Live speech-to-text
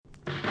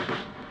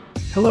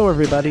Hello,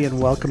 everybody,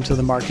 and welcome to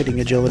the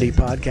Marketing Agility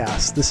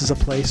Podcast. This is a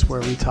place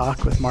where we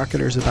talk with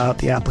marketers about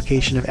the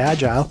application of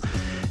Agile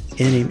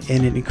in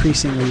an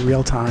increasingly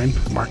real-time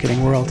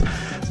marketing world.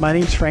 My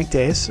name's Frank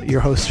Days,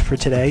 your host for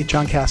today.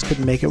 John Cass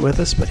couldn't make it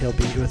with us, but he'll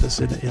be with us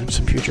in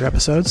some future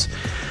episodes.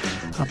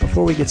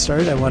 Before we get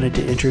started, I wanted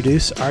to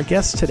introduce our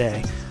guest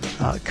today,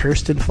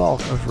 Kirsten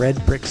Falk of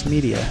Red Bricks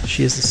Media.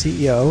 She is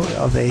the CEO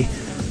of a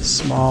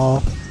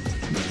small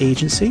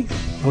agency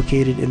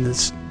located in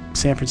the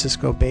San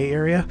Francisco Bay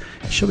Area.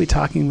 She'll be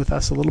talking with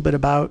us a little bit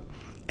about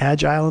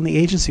Agile in the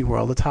agency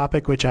world, a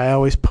topic which I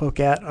always poke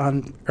at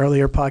on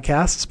earlier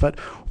podcasts. But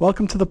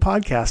welcome to the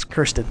podcast,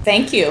 Kirsten.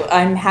 Thank you.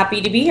 I'm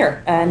happy to be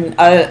here. And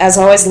as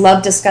always,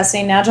 love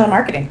discussing Agile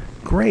marketing.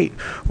 Great.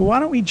 Well, why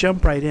don't we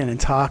jump right in and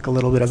talk a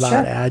little bit about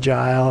Sure.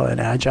 Agile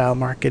and Agile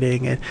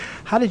marketing. And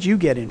how did you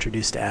get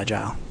introduced to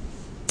Agile?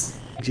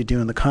 As you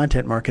do in the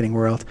content marketing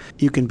world,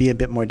 you can be a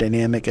bit more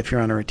dynamic if you're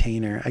on a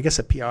retainer. I guess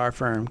a PR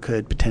firm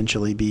could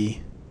potentially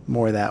be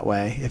more that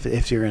way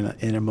if you're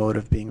in a mode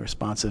of being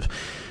responsive.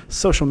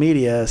 Social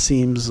media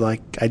seems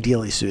like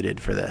ideally suited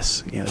for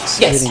this. It's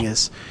fitting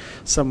as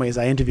some ways.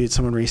 I interviewed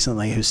someone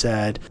recently who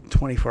said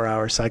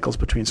 24-hour cycles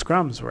between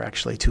scrums were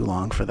actually too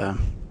long for them,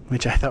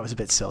 which I thought was a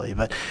bit silly.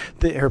 But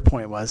her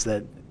point was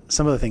that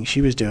some of the things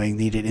she was doing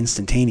needed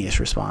instantaneous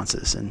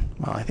responses, and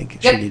I think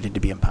she needed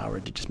to be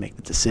empowered to just make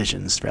the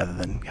decisions rather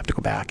than have to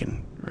go back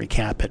and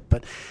recap it.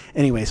 But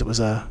anyways, it was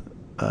I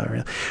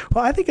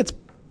think it's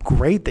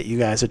great that you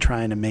guys are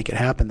trying to make it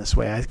happen this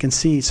way. I can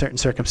see certain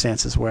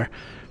circumstances where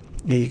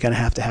you're going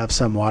to have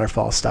some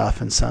waterfall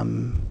stuff and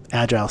some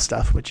Agile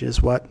stuff, which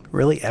is what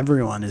really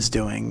everyone is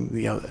doing.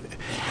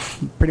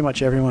 Pretty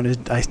much everyone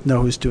I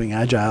know who's doing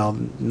Agile,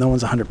 no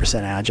one's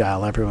 100%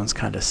 Agile. Everyone's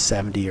kind of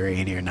 70 or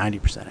 80 or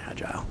 90%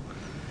 Agile.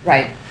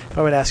 Right. If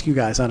I would ask you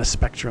guys on a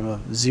spectrum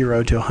of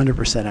 0 to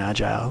 100%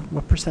 Agile,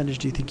 what percentage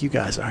do you think you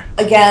guys are?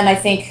 Again, I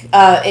think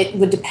it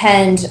would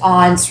depend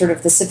on sort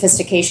of the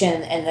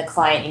sophistication and the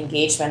client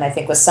engagement. I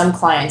think with some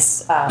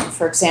clients,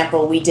 for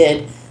example, we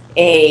did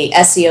a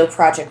SEO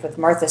project with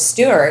Martha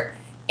Stewart,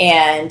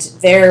 and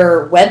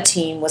their web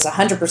team was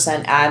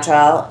 100%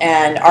 Agile,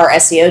 and our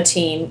SEO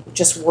team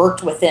just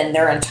worked within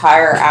their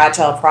entire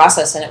Agile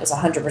process, and it was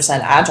 100%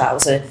 Agile. It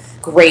was a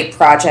great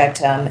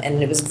project,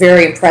 and it was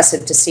very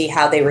impressive to see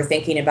how they were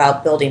thinking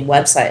about building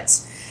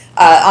websites.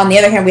 On the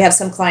other hand, we have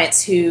some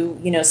clients who,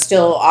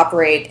 still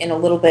operate in a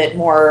little bit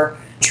more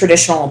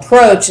traditional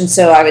approach, and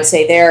so I would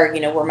say there,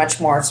 we're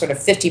much more sort of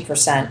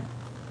 50%.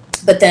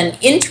 But then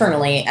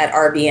internally at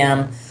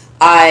RBM,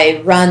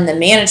 I run the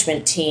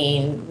management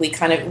team. We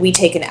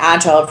take an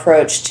Agile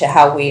approach to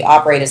how we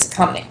operate as a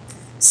company.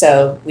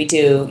 So we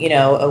do,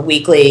 a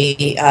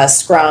weekly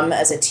scrum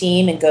as a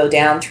team and go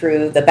down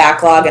through the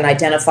backlog and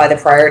identify the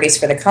priorities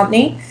for the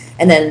company.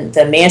 And then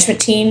the management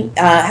team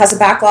has a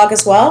backlog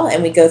as well,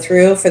 and we go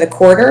through for the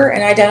quarter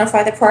and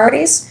identify the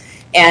priorities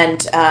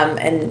and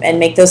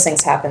make those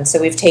things happen. So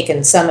we've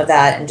taken some of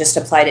that and just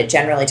applied it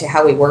generally to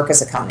how we work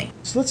as a company.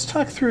 So let's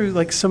talk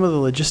through some of the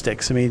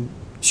logistics.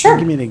 Sure.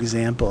 Give me an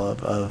example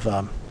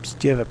of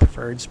do you have a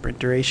preferred sprint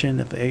duration?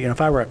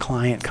 If I were a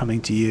client coming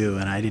to you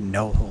and I didn't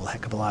know a whole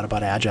heck of a lot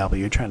about Agile, but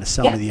you're trying to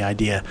sell me the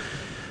idea,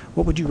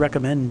 what would you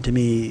recommend to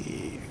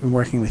me in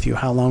working with you?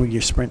 How long would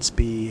your sprints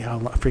be? How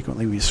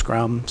frequently would you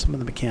scrum? Some of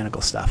the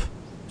mechanical stuff.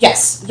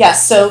 Yes.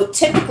 So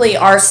typically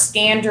our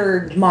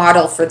standard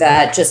model for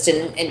that, just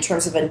in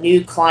terms of a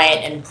new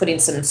client and putting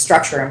some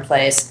structure in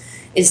place,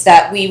 is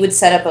that we would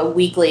set up a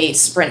weekly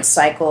sprint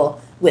cycle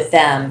with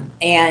them,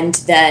 and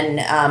then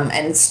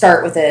and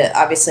start with a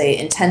obviously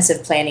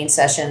intensive planning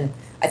session.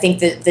 I think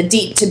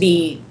to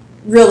be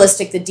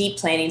realistic, the deep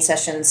planning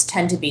sessions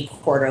tend to be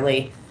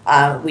quarterly.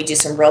 We do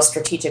some real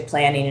strategic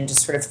planning and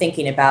just sort of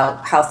thinking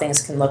about how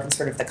things can look and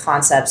sort of the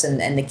concepts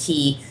and the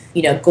key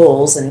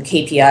goals and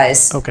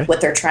KPIs,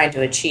 what they're trying to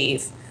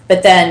achieve.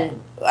 But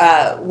then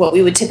what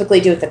we would typically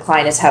do with the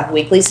client is have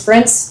weekly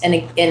sprints, and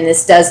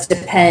this does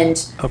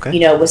depend,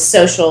 with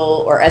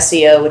social or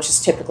SEO, which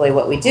is typically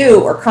what we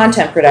do, or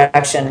content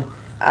production.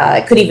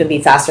 It could even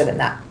be faster than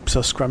that.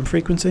 So scrum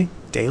frequency,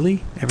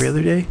 daily, every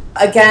other day?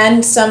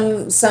 Again,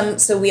 so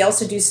we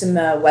also do some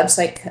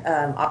website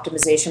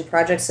optimization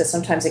projects, so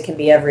sometimes it can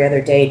be every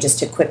other day just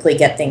to quickly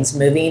get things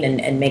moving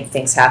and make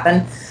things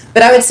happen.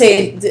 But I would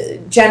say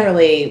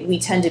generally we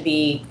tend to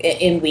be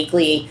in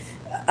weekly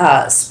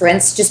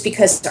sprints, just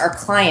because our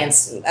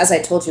clients, as I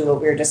told you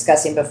what we were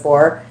discussing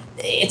before,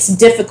 it's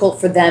difficult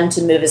for them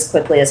to move as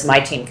quickly as my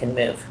team can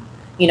move.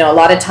 A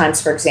lot of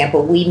times, for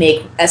example, we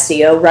make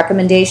SEO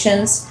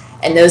recommendations,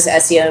 and those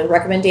SEO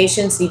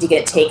recommendations need to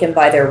get taken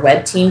by their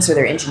web teams or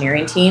their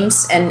engineering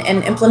teams and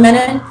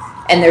implemented,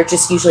 and there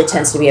just usually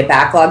tends to be a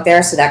backlog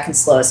there, so that can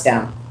slow us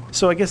down.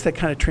 So I guess that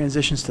kind of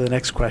transitions to the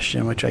next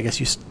question, which I guess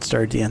you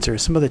started to answer.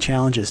 Some of the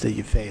challenges that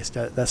you faced.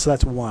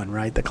 That's one,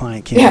 right? The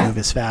client can't move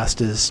as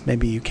fast as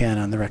maybe you can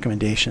on the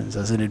recommendations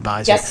as an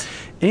advisor. Yes.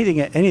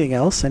 Anything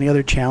else? Any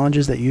other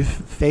challenges that you've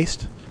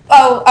faced?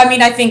 Oh, I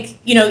mean, I think,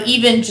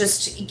 even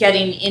just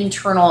getting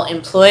internal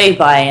employee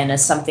buy-in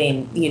is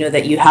something,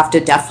 that you have to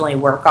definitely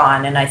work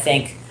on. And I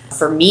think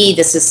For me,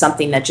 this is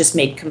something that just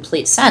made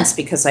complete sense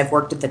because I've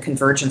worked at the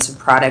convergence of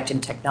product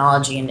and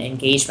technology and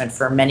engagement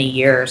for many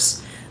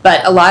years.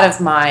 But a lot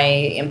of my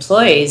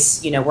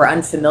employees, were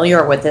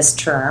unfamiliar with this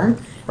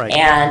term. Right.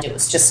 And it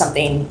was just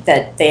something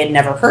that they had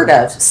never heard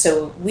of.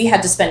 So we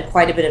had to spend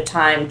quite a bit of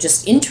time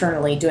just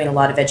internally doing a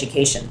lot of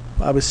education.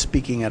 I was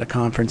speaking at a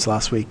conference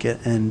last week,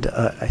 and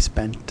I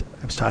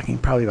was talking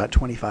probably about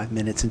 25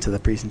 minutes into the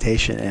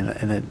presentation,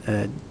 and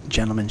a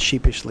gentleman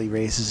sheepishly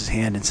raises his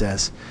hand and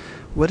says,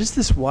 "What is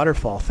this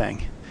waterfall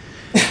thing?"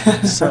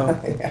 So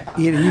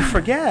you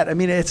forget. I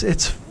mean,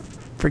 it's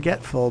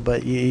forgetful,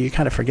 but you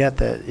kind of forget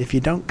that if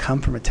you don't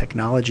come from a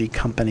technology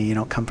company, you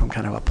don't come from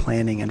kind of a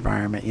planning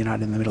environment, you're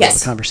not in the middle of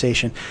the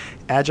conversation.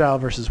 Agile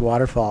versus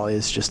waterfall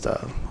is just a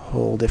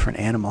whole different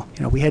animal.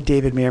 We had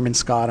David Meerman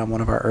Scott on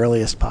one of our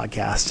earliest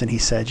podcasts, and he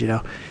said,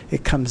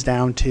 it comes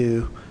down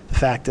to the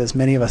fact that as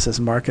many of us as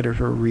marketers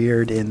were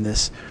reared in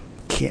this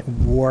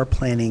war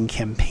planning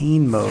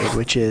campaign mode,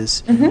 which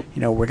is,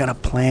 we're going to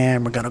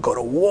plan, we're going to go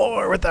to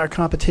war with our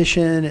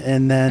competition,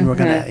 and then we're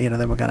going to,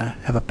 then we're going to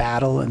have a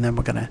battle, and then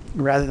we're going to,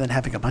 rather than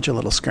having a bunch of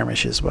little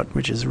skirmishes,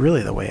 which is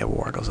really the way a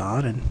war goes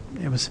on, and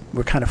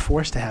we're kind of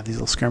forced to have these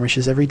little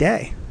skirmishes every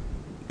day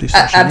through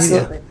social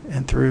media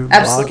and through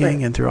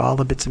blogging and through all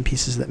the bits and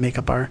pieces that make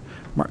up our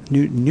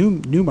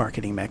new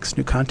marketing mix,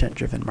 new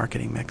content-driven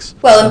marketing mix.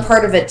 Well, and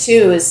part of it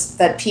too is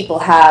that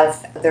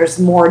there's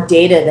more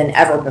data than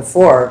ever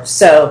before.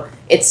 So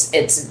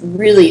it's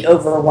really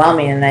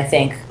overwhelming, and I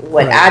think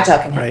what Agile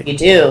can help you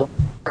do,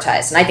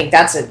 prioritize. And I think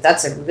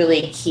that's a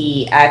really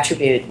key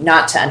attribute,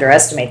 not to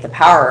underestimate the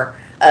power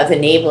of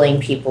enabling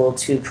people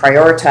to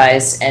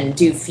prioritize and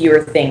do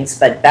fewer things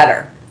but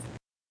better.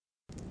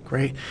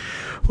 Great.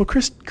 Well,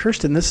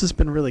 Kirsten, this has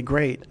been really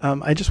great.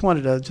 I just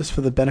wanted to, just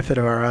for the benefit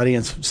of our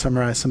audience,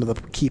 summarize some of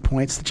the key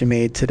points that you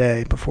made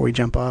today before we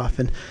jump off.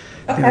 And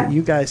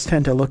you guys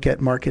tend to look at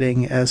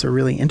marketing as a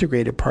really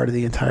integrated part of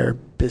the entire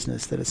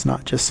business, that it's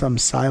not just some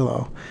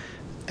silo.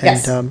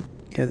 Yes. And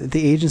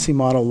the agency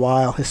model,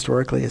 while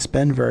historically has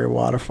been very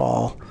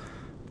waterfall,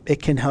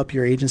 it can help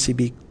your agency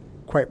be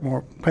quite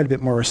a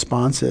bit more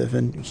responsive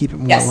and keep it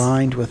more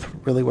aligned with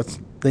really what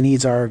the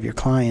needs are of your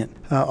client.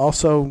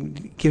 Also,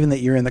 given that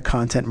you're in the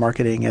content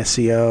marketing,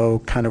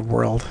 SEO kind of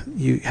world,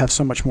 you have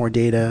so much more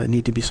data and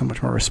need to be so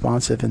much more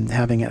responsive, and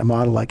having a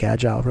model like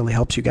Agile really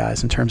helps you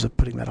guys in terms of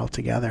putting that all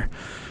together.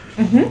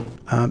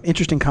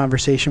 Interesting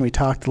conversation. We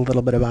talked a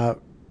little bit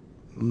about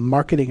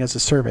marketing as a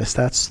service.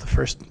 That's the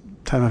first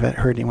time I've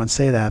heard anyone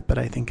say that, but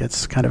I think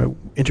it's kind of an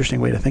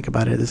interesting way to think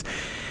about it, is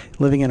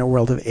living in a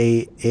world of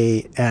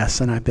AAS,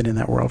 and I've been in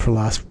that world for the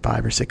last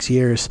 5 or 6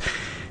 years.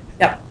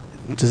 Yep.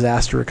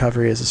 Disaster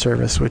recovery as a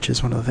service, which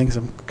is one of the things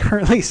I'm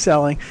currently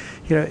selling.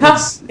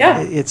 It's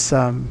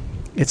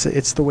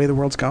the way the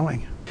world's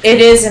going.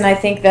 It is, and I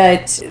think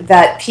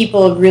that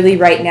people really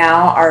right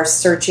now are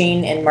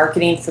searching in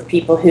marketing for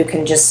people who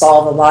can just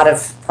solve a lot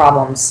of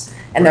problems.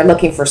 And they're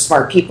looking for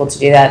smart people to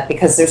do that,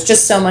 because there's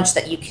just so much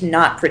that you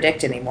cannot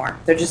predict anymore.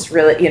 They're just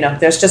really,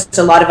 there's just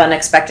a lot of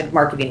unexpected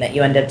marketing that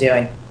you end up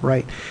doing.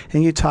 Right.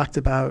 And you talked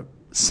about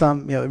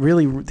some,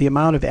 really the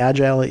amount of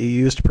Agile that you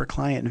used per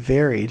client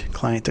varied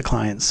client to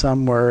client.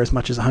 Some were as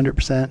much as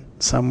 100%,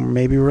 some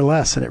maybe were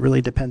less. And it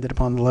really depended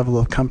upon the level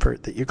of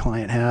comfort that your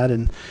client had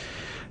and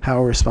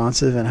how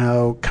responsive and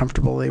how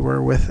comfortable they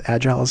were with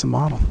Agile as a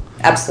model.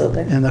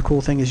 Absolutely. And the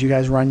cool thing is you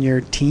guys run your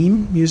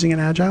team using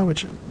an Agile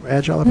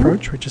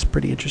approach, which is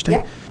pretty interesting.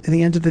 Yeah. At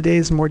the end of the day,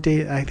 is more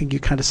data. I think you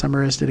kind of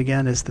summarized it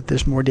again, is that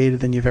there's more data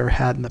than you've ever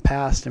had in the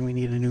past, and we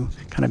need a new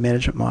kind of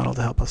management model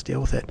to help us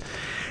deal with it.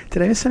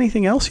 Did I miss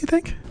anything else, you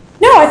think?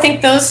 No, I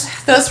think those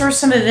were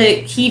some of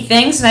the key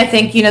things. And I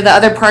think, the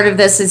other part of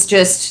this is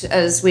just,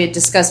 as we had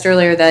discussed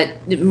earlier,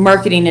 that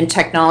marketing and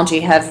technology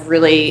have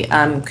really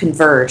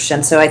converged.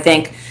 And so I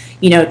think,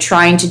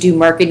 trying to do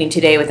marketing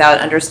today without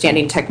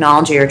understanding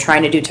technology, or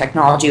trying to do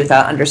technology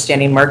without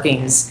understanding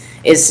marketing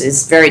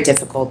is very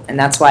difficult. And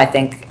that's why I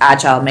think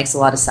Agile makes a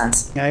lot of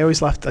sense. I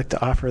always like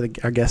to offer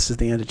our guests at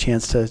the end a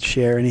chance to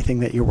share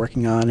anything that you're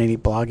working on, any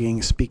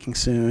blogging, speaking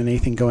soon,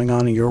 anything going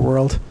on in your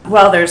world.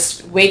 Well,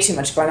 there's way too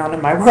much going on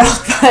in my world,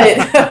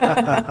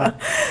 but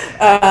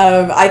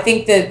I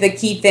think that the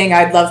key thing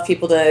I'd love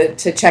people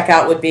to check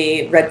out would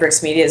be Red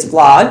Bricks Media's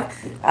blog.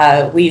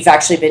 We've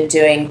actually been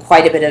doing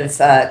quite a bit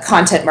of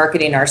content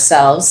marketing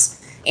ourselves.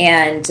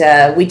 And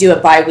we do a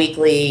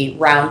bi-weekly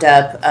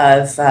roundup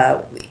of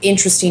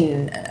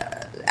interesting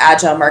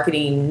Agile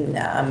marketing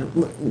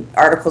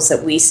articles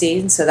that we see.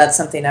 And so that's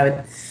something I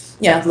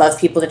would love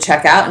people to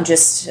check out, and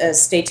just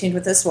stay tuned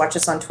with us, watch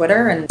us on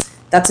Twitter, and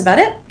that's about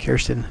it.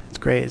 Kirsten, it's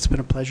great. It's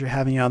been a pleasure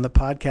having you on the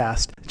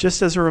podcast.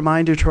 Just as a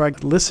reminder to our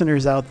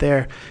listeners out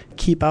there,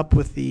 keep up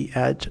with the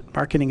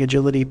Marketing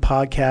Agility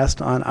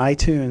podcast on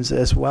iTunes,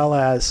 as well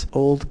as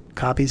old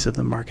Copies of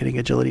the Marketing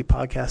Agility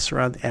podcast are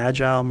on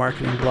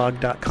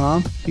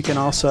agilemarketingblog.com. You can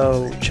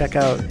also check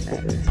out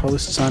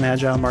posts on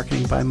Agile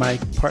Marketing by my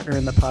partner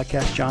in the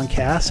podcast, John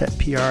Cass, at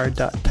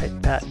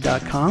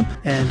pr.typepat.com.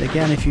 And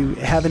again, if you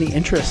have any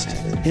interest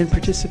in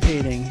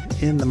participating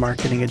in the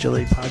Marketing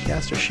Agility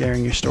podcast or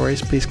sharing your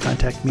stories, please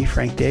contact me,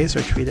 Frank Days,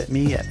 or tweet at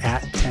me at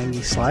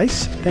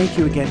 @TangySlice. Thank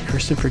you again,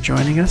 Kirsten, for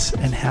joining us,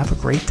 and have a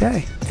great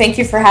day. Thank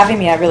you for having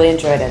me. I really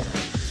enjoyed it.